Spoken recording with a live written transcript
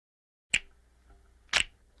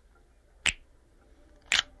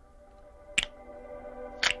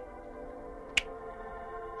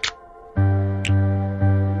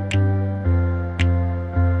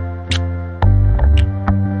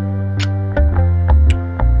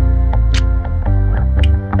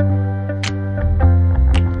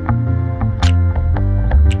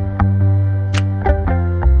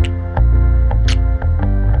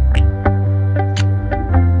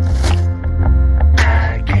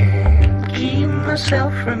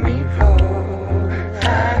myself from evil.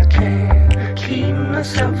 I can't keep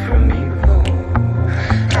myself from evil.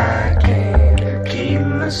 I can't keep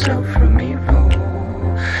myself from evil.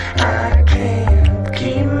 I can't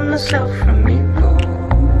keep myself from evil.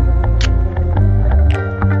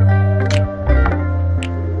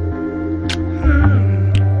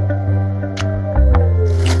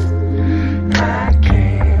 I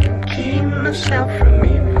can't keep myself from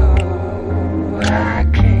evil. I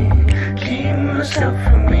can't keep myself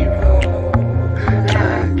from evil.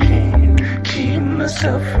 I can't keep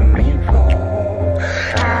myself from evil.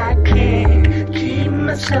 I can't keep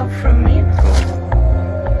myself from evil.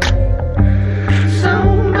 So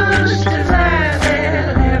much desire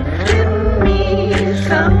there left in me,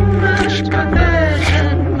 so much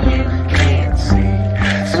perversion you can't see,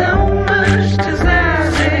 so much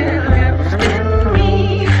desire there left in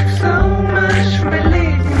me, so much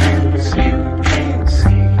malignance you can't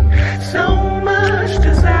see, so much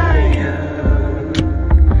desire,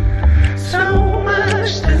 so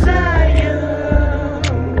much desire,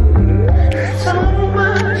 so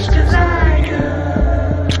much desire,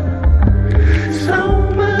 so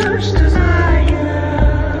much desire.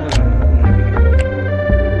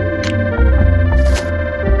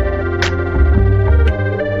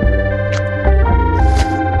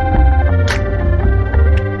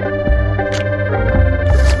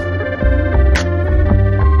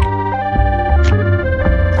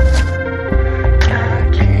 I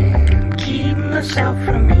can't keep myself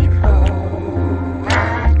from evil.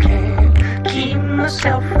 I can't keep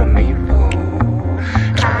myself from evil.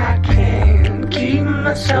 I can't keep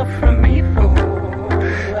myself from evil.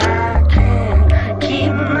 I can't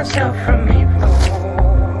keep myself from